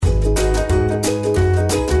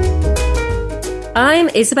I'm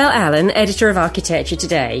Isabel Allen, editor of Architecture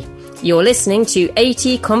Today. You're listening to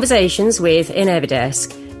 80 Conversations with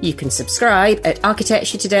Innovadesk. You can subscribe at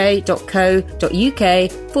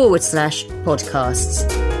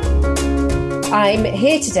architecturetoday.co.uk/podcasts. I'm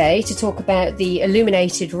here today to talk about the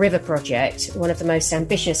Illuminated River Project, one of the most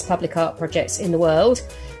ambitious public art projects in the world.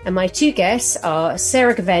 And my two guests are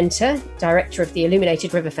Sarah Gaventa, director of the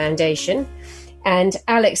Illuminated River Foundation, and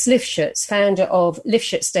Alex Lifshutz, founder of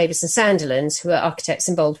Lifshutz, Davis and Sandilands, who are architects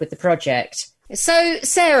involved with the project. So,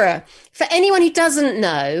 Sarah, for anyone who doesn't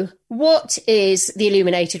know, what is the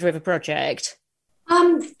Illuminated River Project?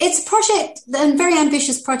 It's a project, a very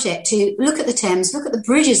ambitious project, to look at the Thames, look at the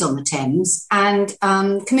bridges on the Thames, and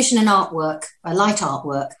commission an artwork, a light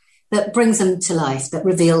artwork, that brings them to life, that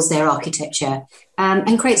reveals their architecture,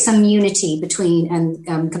 and creates some unity between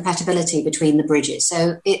and compatibility between the bridges.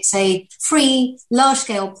 So it's a free,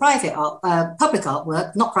 large-scale private public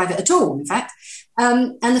artwork, not private at all, in fact.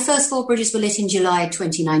 And the first 4 bridges were lit in July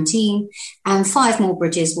 2019, and 5 more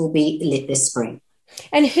bridges will be lit this spring.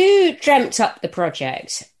 And who dreamt up the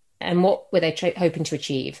project, and what were they hoping to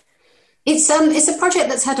achieve? It's a project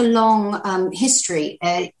that's had a long history.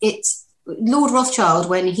 It's Lord Rothschild,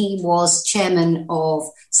 when he was chairman of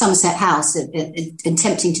Somerset House,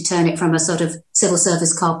 attempting to turn it from a sort of civil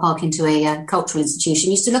service car park into a cultural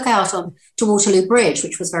institution, used to look out to Waterloo Bridge,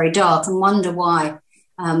 which was very dark, and wonder why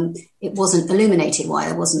it wasn't illuminated, why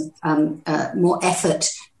there wasn't more effort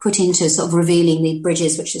put into sort of revealing the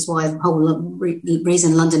bridges, which is why the whole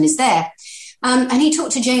reason London is there. And he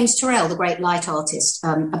talked to James Turrell, the great light artist,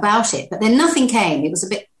 about it. But then nothing came. It was a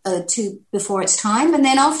bit too before its time. And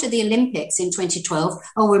then after the Olympics in 2012,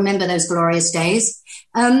 remember those glorious days,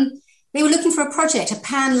 they were looking for a project, a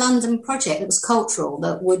pan-London project that was cultural,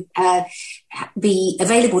 that would be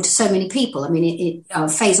available to so many people. I mean,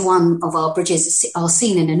 phase 1 of our bridges are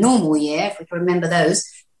seen in a normal year, if we can remember those,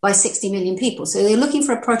 by 60 million people. So they're looking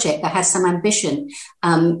for a project that has some ambition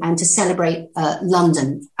and to celebrate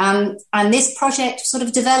London. And this project sort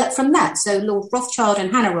of developed from that. So Lord Rothschild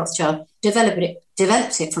and Hannah Rothschild developed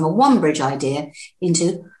it from a one-bridge idea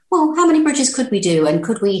into, well, how many bridges could we do? And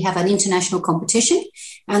could we have an international competition?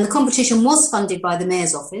 And the competition was funded by the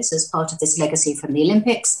Mayor's Office as part of this legacy from the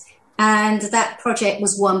Olympics. And that project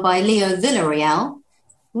was won by Leo Villarreal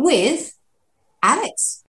with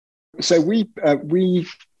Alex. So we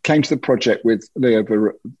came to the project with Leo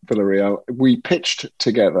Villarreal. We pitched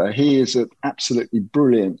together. He is an absolutely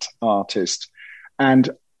brilliant artist. And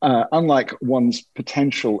unlike one's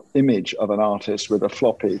potential image of an artist with a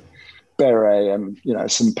floppy beret and,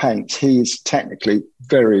 some paints, he's technically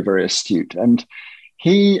very, very astute. And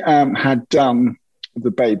he had done the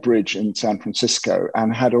Bay Bridge in San Francisco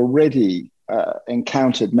and had already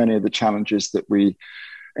encountered many of the challenges that we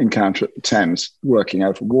encounter at the Thames, working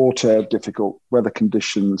over water, difficult weather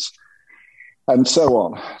conditions, and so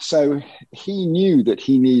on. So he knew that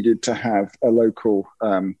he needed to have a local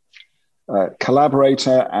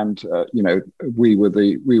collaborator, and we were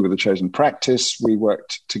the chosen practice. We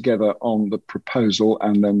worked together on the proposal,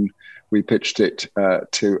 and then we pitched it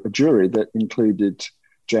to a jury that included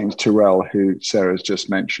James Turrell, who Sarah's just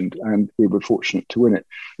mentioned, and we were fortunate to win it.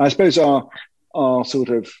 And I suppose our sort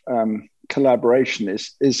of collaboration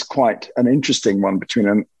is quite an interesting one between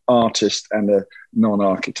an artist and a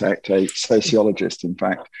non-architect, a sociologist, in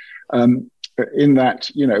fact, in that,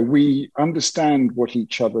 we understand what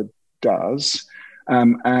each other does,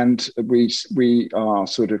 and we are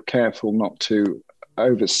sort of careful not to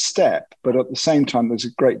overstep, but at the same time, there's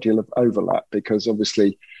a great deal of overlap, because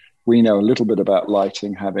obviously we know a little bit about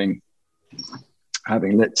lighting, having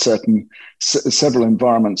lit several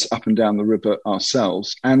environments up and down the river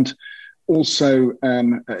ourselves, and also,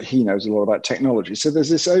 he knows a lot about technology. So there's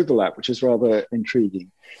this overlap, which is rather intriguing.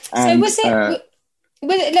 And, so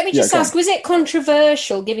let me just ask, was it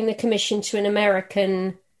controversial giving the commission to an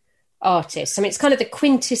American artist? I mean, it's kind of the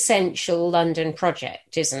quintessential London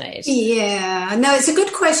project, isn't it? Yeah, no, it's a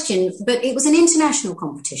good question, but it was an international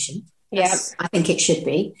competition. Yeah, I think it should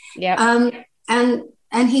be. Yeah,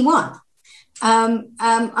 and he won. And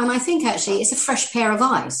I think actually it's a fresh pair of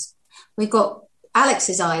eyes. We've got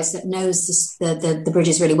Alex's eyes that knows the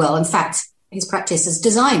bridges really well. In fact, his practice has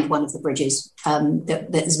designed one of the bridges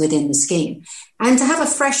that is within the scheme. And to have a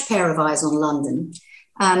fresh pair of eyes on London,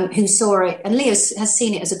 who saw it, and Leo has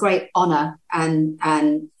seen it as a great honour, and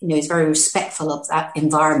is very respectful of that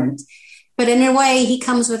environment. But in a way, he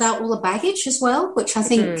comes without all the baggage as well, which I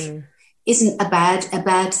think isn't a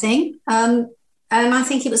bad thing. And I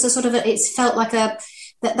think it was it felt like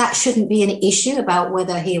that shouldn't be an issue about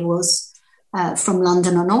whether he was from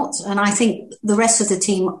London or not. And I think the rest of the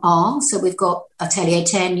team are. So we've got Atelier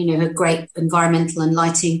 10, who are great environmental and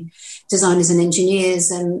lighting designers and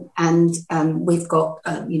engineers, and we've got,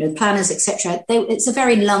 planners, etc. It's a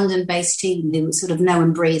very London-based team who sort of know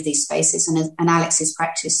and breathe these spaces, and Alex's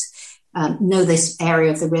practice know this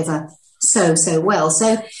area of the river so well.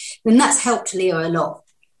 So, and that's helped Leo a lot.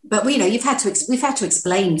 But we've had to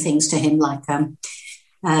explain things to him, like that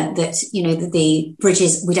the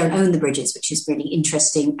bridges, we don't own the bridges, which is really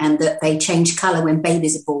interesting, and that they change colour when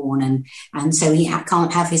babies are born, and so he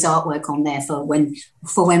can't have his artwork on there for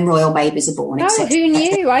when royal babies are born. Oh, who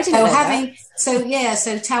knew? I didn't know that.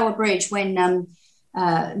 So Tower Bridge, when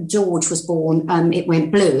George was born, it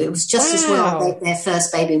went blue. It was just as well their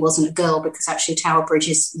first baby wasn't a girl, because actually Tower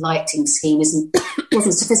Bridge's lighting scheme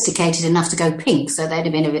wasn't sophisticated enough to go pink, so they'd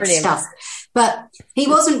have been a bit stuffed. But he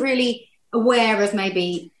wasn't really aware of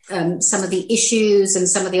maybe some of the issues and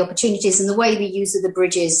some of the opportunities and the way we use the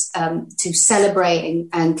bridges to celebrate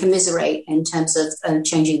and commiserate in terms of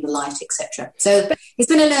changing the light, etc. So it's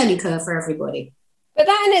been a learning curve for everybody. But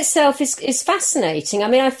that in itself is fascinating. I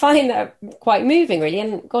mean, I find that quite moving, really.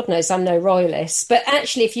 And God knows I'm no royalist. But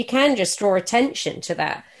actually, if you can just draw attention to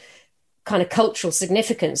that kind of cultural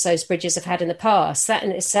significance those bridges have had in the past, that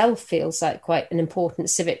in itself feels like quite an important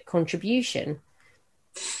civic contribution.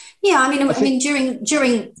 Yeah, I mean, during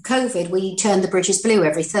COVID, we turned the bridges blue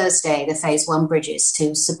every Thursday, the Phase 1 bridges,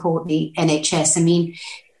 to support the NHS. I mean,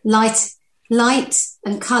 light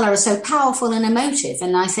and colour are so powerful and emotive.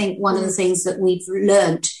 And I think one of the things that we've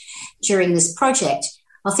learnt during this project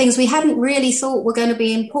are things we hadn't really thought were going to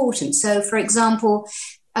be important. So, for example,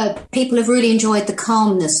 people have really enjoyed the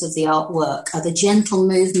calmness of the artwork, the gentle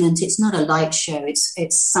movement. It's not a light show.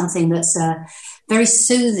 It's something that's very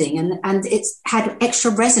soothing, and it's had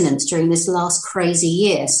extra resonance during this last crazy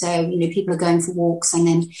year. So, people are going for walks and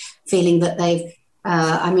then feeling that they've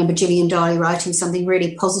I remember Gillian Darley writing something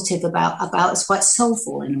really positive about it's quite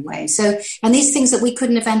soulful in a way. So, and these things that we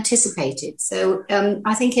couldn't have anticipated. So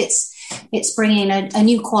I think it's bringing a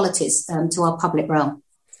new qualities to our public realm.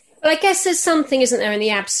 Well, I guess there's something, isn't there, in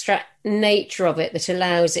the abstract nature of it that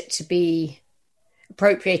allows it to be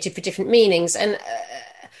appropriated for different meanings. And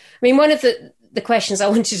I mean, one of the questions I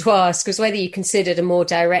wanted to ask was whether you considered a more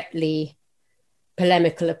directly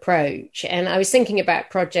polemical approach. And I was thinking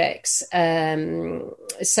about projects.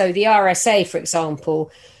 So the RSA, for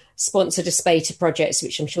example, sponsored a spate of projects,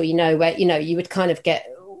 which I'm sure you know, where, you would kind of get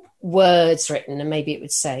words written and maybe it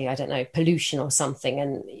would say, I don't know, pollution or something.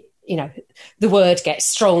 And, the word gets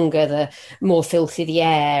stronger, the more filthy the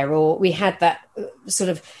air. Or we had that sort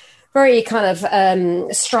of very kind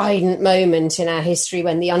of strident moment in our history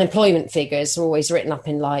when the unemployment figures were always written up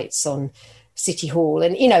in lights on City Hall.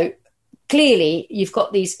 And, clearly you've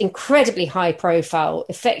got these incredibly high profile,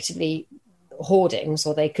 effectively hoardings,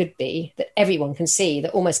 or they could be, that everyone can see,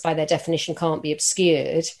 that almost by their definition can't be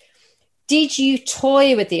obscured. Did you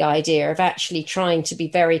toy with the idea of actually trying to be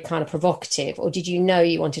very kind of provocative, or did you know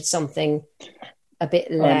you wanted something a bit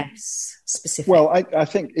less specific? Well, I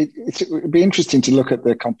think it would be interesting to look at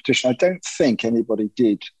the competition. I don't think anybody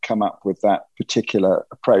did come up with that particular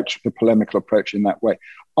approach, the polemical approach in that way.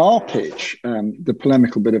 Our pitch, the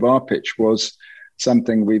polemical bit of our pitch, was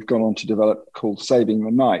something we've gone on to develop called Saving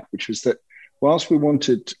the Night, which was that whilst we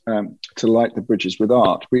wanted to light the bridges with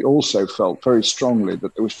art, we also felt very strongly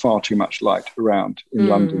that there was far too much light around in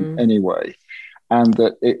London anyway, and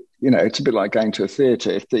that it's a bit like going to a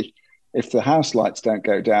theatre. If the house lights don't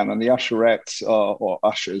go down and the usherettes or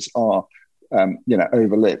ushers are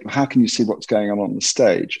overlit, how can you see what's going on the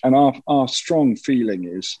stage? And our strong feeling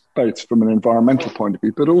is, both from an environmental point of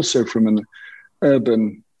view, but also from an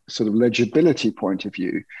urban sort of legibility point of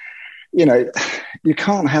view, you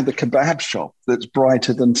can't have the kebab shop that's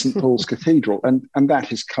brighter than St. Paul's Cathedral. And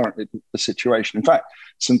that is currently the situation. In fact,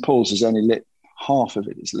 St. Paul's is only lit, half of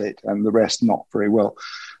it is lit, and the rest not very well.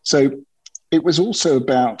 So it was also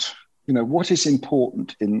about, what is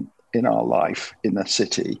important in our life in the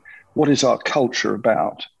city? What is our culture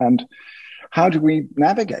about? And how do we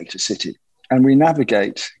navigate a city? And we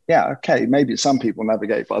navigate, maybe some people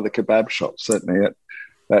navigate by the kebab shop, certainly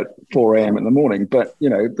at 4 a.m. in the morning. But,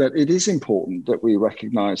 that it is important that we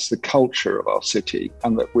recognise the culture of our city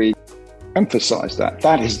and that we emphasise that.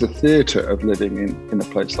 That is the theatre of living in a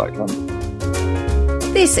place like London.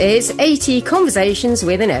 This is AT Conversations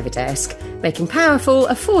with an Everdesk, making powerful,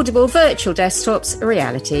 affordable virtual desktops a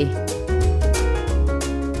reality.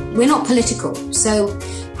 We're not political, so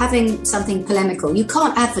having something polemical, you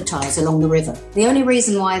can't advertise along the river. The only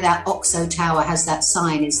reason why that Oxo Tower has that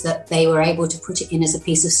sign is that they were able to put it in as a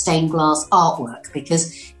piece of stained glass artwork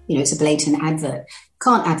because, it's a blatant advert.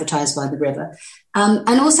 can't advertise by the river.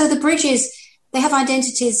 And also the bridges, they have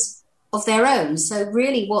identities of their own. So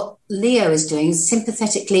really what Leo is doing is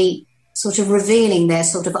sympathetically sort of revealing their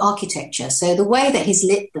sort of architecture. So the way that he's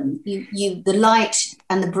lit them, the light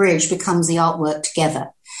and the bridge becomes the artwork together.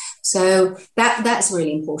 So that's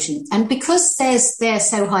really important. And because they're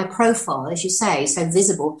so high profile, as you say, so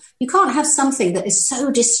visible, you can't have something that is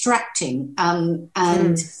so distracting.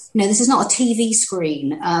 This is not a TV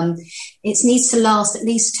screen. It needs to last at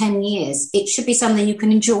least 10 years. It should be something you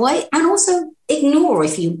can enjoy and also ignore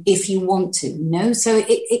if you want to, So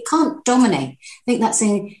it can't dominate. I think that's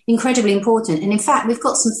incredibly important. And in fact, we've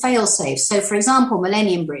got some fail safes. So for example,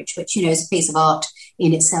 Millennium Bridge, which, is a piece of art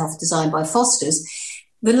in itself designed by Foster's,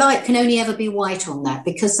 the light can only ever be white on that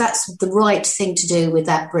because that's the right thing to do with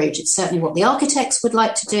that bridge. It's certainly what the architects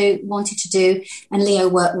wanted to do, and Leo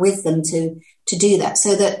worked with them to do that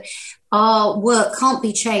so that our work can't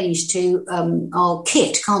be changed to, our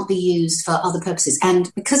kit can't be used for other purposes.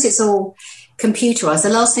 And because it's all computerized, the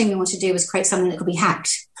last thing we want to do is create something that could be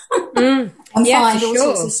hacked and find all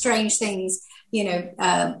sorts of strange things,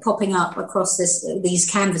 popping up across these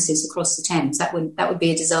canvases across the Thames. That would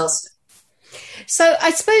be a disaster. So I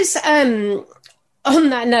suppose on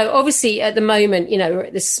that note, obviously at the moment, we're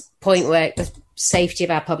at this point where the safety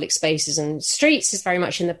of our public spaces and streets is very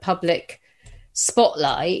much in the public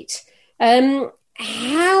spotlight.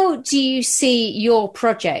 How do you see your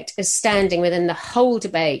project as standing within the whole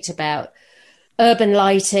debate about urban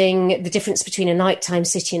lighting, the difference between a nighttime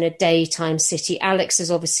city and a daytime city? Alex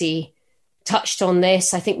has obviously touched on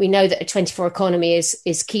this. I think we know that a 24 economy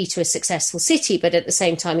is key to a successful city, but at the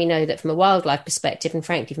same time, we know that from a wildlife perspective and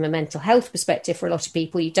frankly from a mental health perspective, for a lot of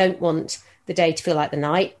people, you don't want the day to feel like the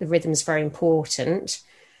night. The rhythm is very important.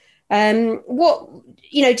 Do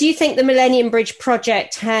you think the Millennium Bridge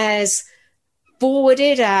project has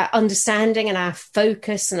forwarded our understanding and our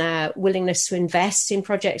focus and our willingness to invest in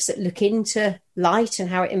projects that look into light and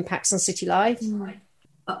how it impacts on city life?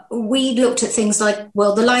 We looked at things like,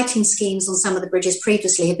 the lighting schemes on some of the bridges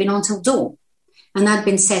previously had been on till dawn, and that had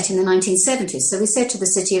been set in the 1970s. So we said to the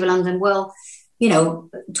City of London,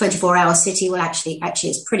 24-hour city, actually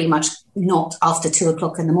it's pretty much not after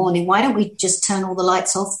 2:00 in the morning. Why don't we just turn all the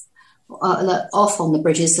lights off on the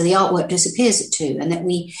bridges so the artwork disappears at 2:00 and that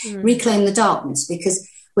we reclaim the darkness? Because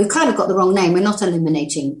we've kind of got the wrong name. We're not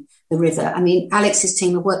illuminating the river. I mean, Alex's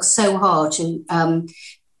team have worked so hard to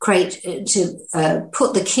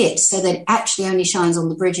put the kit so that it actually only shines on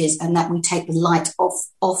the bridges and that we take the light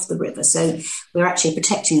off the river. So we're actually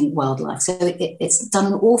protecting wildlife. So it's done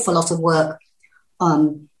an awful lot of work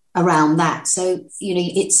around that. So,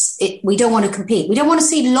 we don't want to compete. We don't want to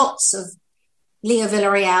see lots of Leo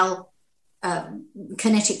Villarreal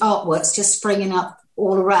kinetic artworks just springing up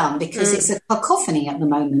all around because it's a cacophony at the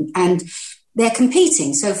moment and they're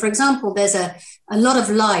competing. So, for example, there's a lot of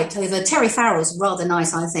light over Terry Farrell's rather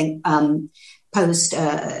nice, I think, his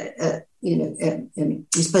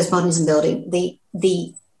postmodernism building,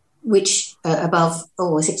 which above,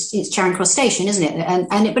 it's Charing Cross Station, isn't it?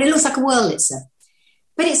 But it looks like a Wurlitzer.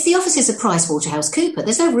 But it's the offices of PricewaterhouseCoopers.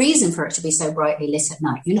 There's no reason for it to be so brightly lit at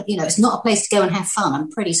night. It's not a place to go and have fun.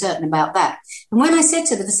 I'm pretty certain about that. And when I said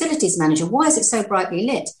to the facilities manager, why is it so brightly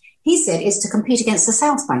lit? He said it's to compete against the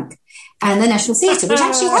South Bank and the National Theatre, which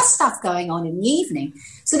actually has stuff going on in the evening.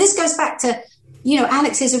 So this goes back to,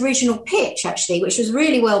 Alex's original pitch, actually, which was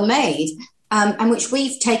really well made and which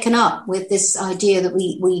we've taken up with this idea that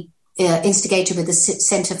we instigated with the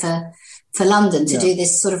Centre for London to do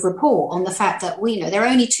this sort of report on the fact that there are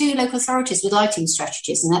only 2 local authorities with lighting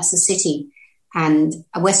strategies, and that's the City and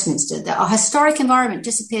Westminster. That our historic environment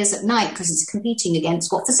disappears at night because it's competing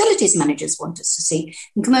against what facilities managers want us to see,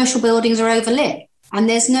 and commercial buildings are overlit, and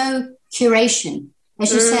there's no curation.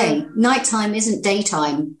 As you say, nighttime isn't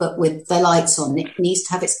daytime, but with the lights on, it needs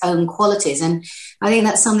to have its own qualities. And I think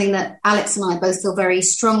that's something that Alex and I both feel very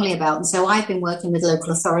strongly about. And so I've been working with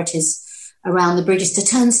local authorities around the bridges to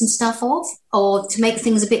turn some stuff off or to make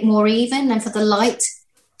things a bit more even and for the light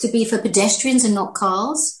to be for pedestrians and not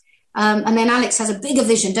cars. And then Alex has a bigger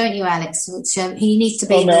vision, don't you, Alex? Which he needs to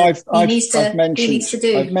be. I've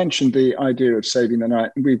mentioned the idea of saving the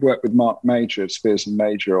night. We've worked with Mark Major of Spears and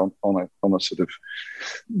Major on a sort of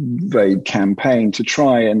vague campaign to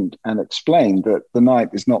try and explain that the night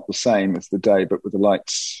is not the same as the day, but with the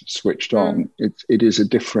lights switched on, it is a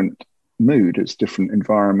different mood, it's a different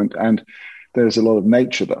environment, and there's a lot of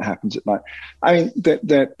nature that happens at night. I mean,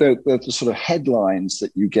 the sort of headlines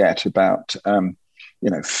that you get about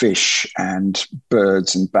fish and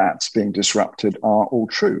birds and bats being disrupted are all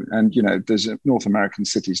true. And, there's North American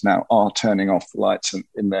cities now are turning off the lights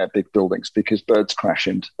in their big buildings because birds crash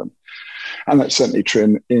into them. And that's certainly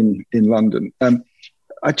true in London.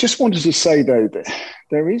 I just wanted to say, though, that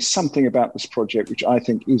there is something about this project which I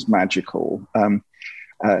think is magical,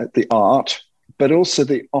 the art, but also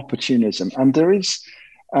the opportunism. And there is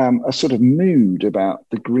a sort of mood about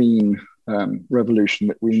the green revolution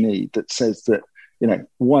that we need that says that,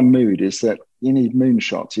 one mood is that you need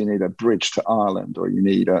moonshots, you need a bridge to Ireland, or you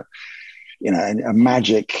need a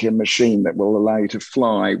magic machine that will allow you to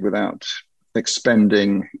fly without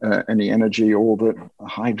expending any energy, or that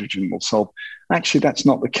hydrogen will solve. Actually, that's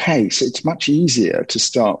not the case. It's much easier to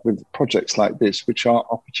start with projects like this, which are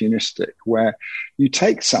opportunistic, where you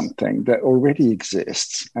take something that already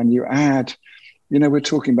exists and you add, we're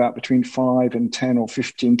talking about between 5 and 10 or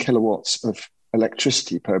 15 kilowatts of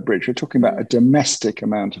electricity per bridge. We're talking about a domestic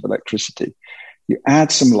amount of electricity. You add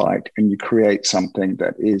some light and you create something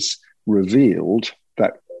that is revealed,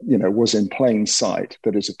 that was in plain sight,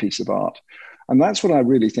 that is a piece of art. And that's what I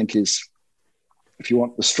really think is, if you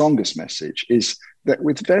want the strongest message, is that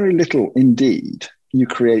with very little indeed, you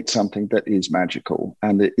create something that is magical,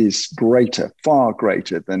 and it is greater, far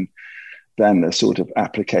greater than the sort of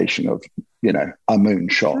application of, a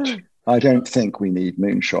moonshot. I don't think we need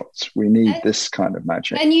moonshots. We need this kind of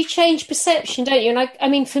magic. And you change perception, don't you? And I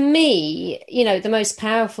mean, for me, the most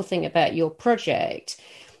powerful thing about your project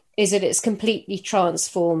is that it's completely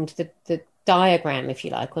transformed the diagram, if you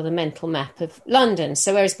like, or the mental map of London.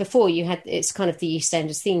 So whereas before it's kind of the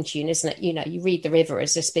EastEnders theme tune, isn't it? You read the river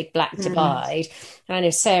as this big black divide. And I know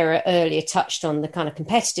Sarah earlier touched on the kind of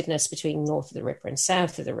competitiveness between north of the river and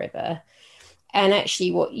south of the river. And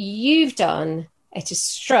actually what you've done at a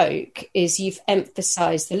stroke is you've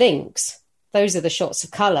emphasized the links. Those are the shots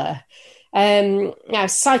of color. Now,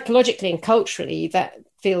 psychologically and culturally, that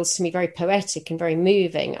feels to me very poetic and very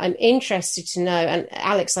moving. I'm interested to know, and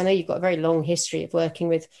Alex, I know you've got a very long history of working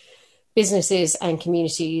with businesses and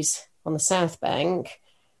communities on the South Bank.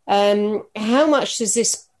 How much does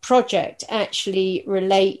this project actually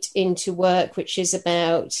relate into work which is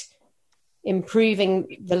about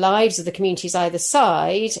improving the lives of the communities either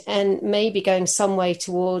side, and maybe going some way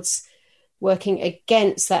towards working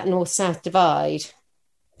against that north-south divide?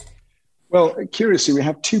 Well, curiously, we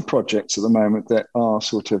have two projects at the moment that are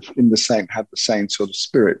sort of have the same sort of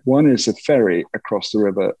spirit. One is a ferry across the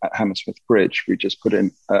river at Hammersmith Bridge. We just put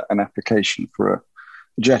in an application for a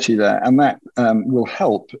jetty there, and that will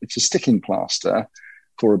help. It's a sticking plaster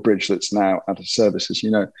for a bridge that's now out of service, as you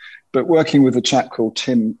know. But working with a chap called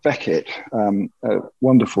Tim Beckett, a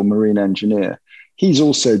wonderful marine engineer, he's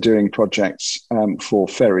also doing projects for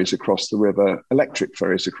ferries across the river, electric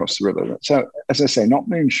ferries across the river. So, as I say, not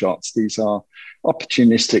moonshots. These are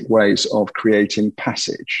opportunistic ways of creating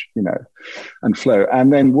passage, and flow.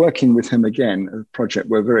 And then working with him again, a project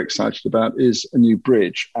we're very excited about is a new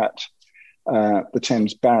bridge at the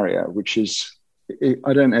Thames Barrier, which is,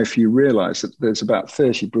 I don't know if you realise that there's about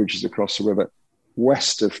 30 bridges across the river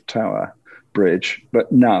west of Tower Bridge,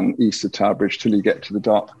 but none east of Tower Bridge till you get to the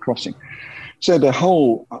Dartford crossing. So the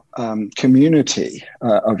whole community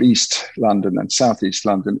of East London and South East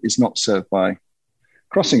London is not served by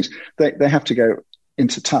crossings. They have to go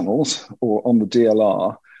into tunnels or on the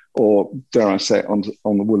DLR, or dare I say on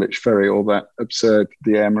the Woolwich Ferry, or that absurd,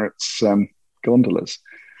 the Emirates gondolas.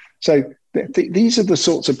 So these are the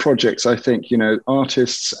sorts of projects I think,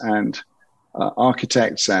 artists and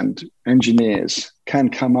architects and engineers can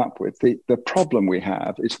come up with. The problem we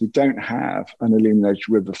have is we don't have an Illuminated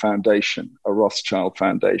River Foundation, a Rothschild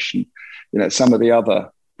Foundation, some of the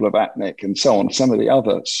other, Blavatnik and so on, some of the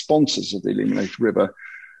other sponsors of the Illuminated River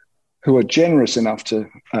who are generous enough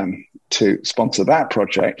to sponsor that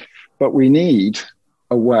project. But we need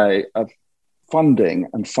a way of funding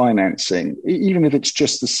and financing, even if it's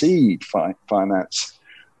just the seed finance,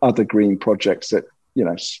 other green projects that,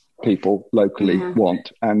 people locally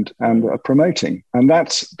want and are promoting. And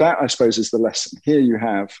that, I suppose, is the lesson. Here you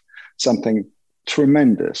have something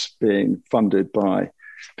tremendous being funded by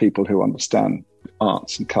people who understand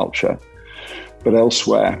arts and culture. But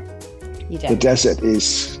elsewhere, the desert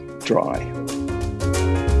is dry.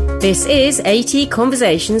 This is AT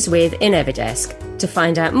Conversations with Inevidesk. To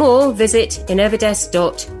find out more, visit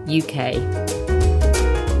inevidesk.uk.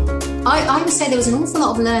 I would say there was an awful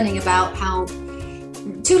lot of learning about how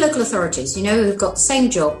two local authorities, who've got the same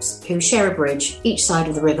jobs, who share a bridge each side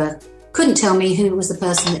of the river, couldn't tell me who was the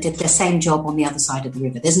person that did the same job on the other side of the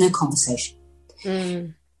river. There's no conversation.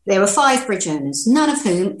 There were 5 bridge owners, none of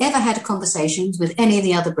whom ever had conversations with any of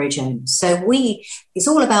the other bridge owners. So it's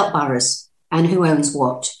all about boroughs and who owns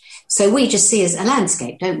what. So we just see it as a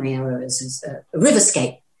landscape, don't we, or as a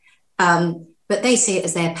riverscape. But they see it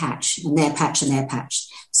as their patch and their patch and their patch.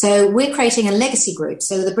 So we're creating a legacy group.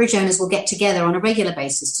 So the bridge owners will get together on a regular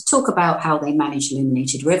basis to talk about how they manage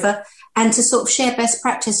Illuminated River and to sort of share best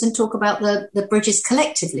practice and talk about the bridges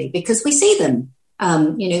collectively, because we see them,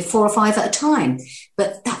 4 or 5 at a time,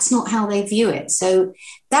 but that's not how they view it. So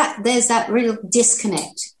there's that real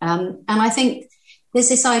disconnect. And I think there's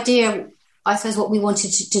this idea, I suppose what we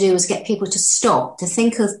wanted to do was get people to stop, to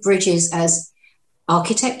think of bridges as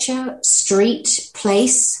architecture, street,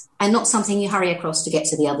 place, and not something you hurry across to get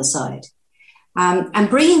to the other side. And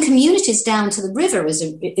bringing communities down to the river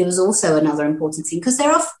it was also another important thing, because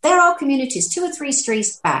there are communities 2 or 3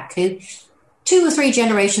 streets back who 2 or 3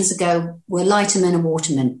 generations ago were lightermen and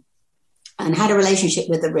watermen and had a relationship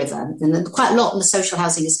with the river. And quite a lot in the social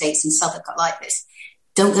housing estates in Southwark are like this.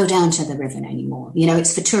 Don't go down to the river anymore.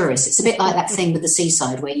 It's for tourists. It's a bit like that thing with the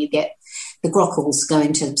seaside where you get the Grockles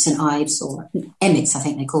going to St Ives or Emmets, I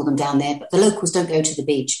think they call them down there, but the locals don't go to the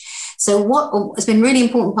beach. So what has been a really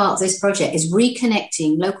important part of this project is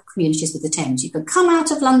reconnecting local communities with the Thames. You can come out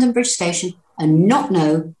of London Bridge Station and not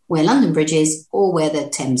know where London Bridge is or where the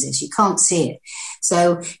Thames is. You can't see it.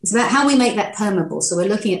 So it's about how we make that permeable. So we're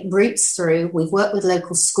looking at routes through. We've worked with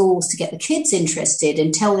local schools to get the kids interested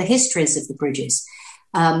and tell the histories of the bridges.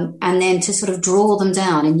 And then to sort of draw them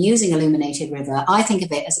down and using Illuminated River, I think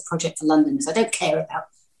of it as a project for Londoners. I don't care about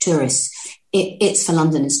tourists. It's for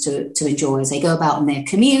Londoners to enjoy as they go about on their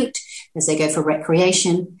commute, as they go for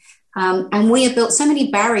recreation. And we have built so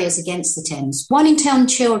many barriers against the Thames. 1 in 10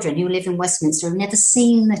 children who live in Westminster have never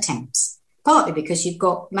seen the Thames, partly because you've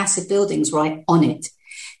got massive buildings right on it.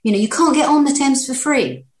 You can't get on the Thames for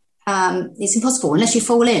free. It's impossible unless you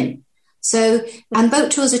fall in. So, and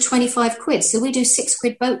boat tours are 25 quid. So we do 6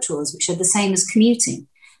 quid boat tours, which are the same as commuting.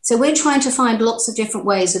 So we're trying to find lots of different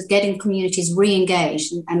ways of getting communities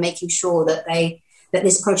re-engaged and making sure that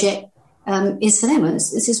this project is for them.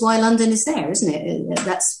 This is why London is there, isn't it?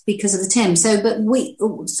 That's because of the Thames. So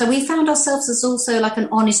we found ourselves as also like an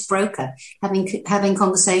honest broker, having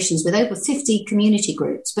conversations with over 50 community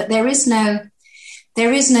groups. But there is no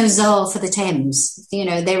czar for the Thames.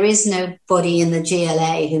 There is nobody in the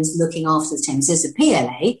GLA who's looking after the Thames. There's a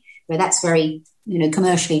PLA, where that's very,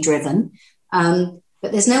 commercially driven.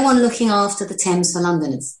 But there's no one looking after the Thames for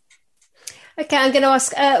Londoners. Okay, I'm going to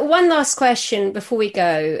ask one last question before we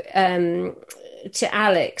go to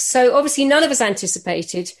Alex. So obviously none of us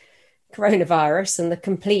anticipated coronavirus and the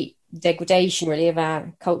complete degradation, really, of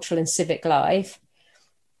our cultural and civic life.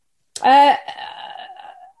 I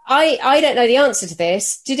don't know the answer to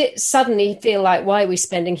this. Did it suddenly feel like, why are we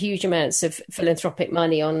spending huge amounts of philanthropic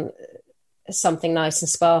money on something nice and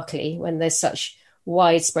sparkly when there's such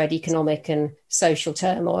widespread economic and social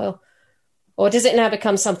turmoil? Or does it now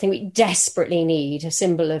become something we desperately need, a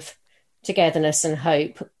symbol of togetherness and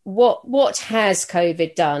hope? What has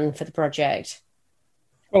COVID done for the project?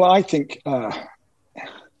 Well, I think,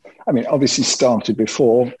 obviously started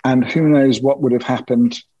before, and who knows what would have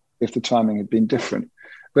happened if the timing had been different.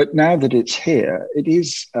 But now that it's here, it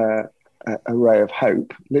is a ray of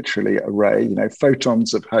hope, literally a ray,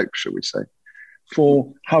 photons of hope, shall we say,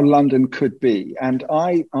 for how London could be. And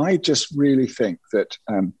I just really think that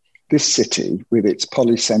this city, with its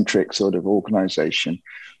polycentric sort of organisation,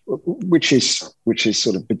 which is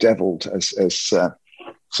sort of bedeviled, as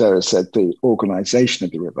Sarah said, the organisation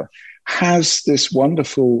of the river, has this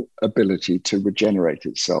wonderful ability to regenerate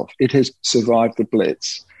itself. It has survived the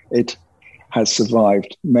Blitz. It has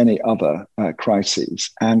survived many other crises,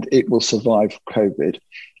 and it will survive COVID.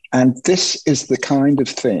 And this is the kind of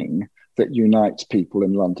thing that unites people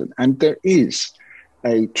in London. And there is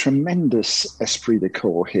a tremendous esprit de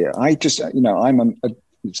corps here. It's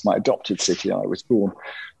my adopted city. I was born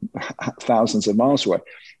thousands of miles away.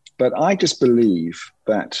 But I just believe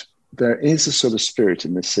that there is a sort of spirit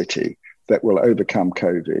in this city that will overcome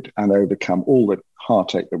COVID and overcome all the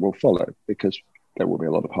heartache that will follow, because there will be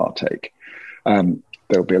a lot of heartache. There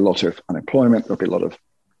will be a lot of unemployment. There will be a lot of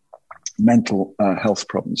mental health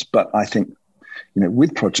problems. But I think,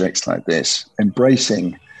 with projects like this,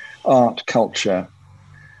 embracing art, culture,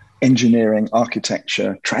 engineering,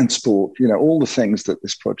 architecture, transport, all the things that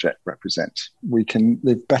this project represents, we can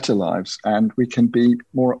live better lives and we can be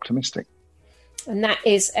more optimistic. And that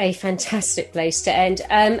is a fantastic place to end.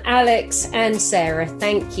 Alex and Sarah,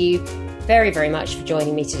 thank you very, very much for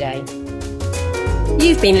joining me today.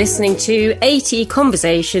 You've been listening to AT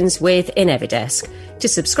Conversations with Innovidesk. To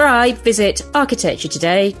subscribe, visit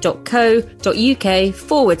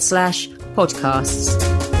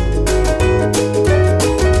architecturetoday.co.uk/podcasts.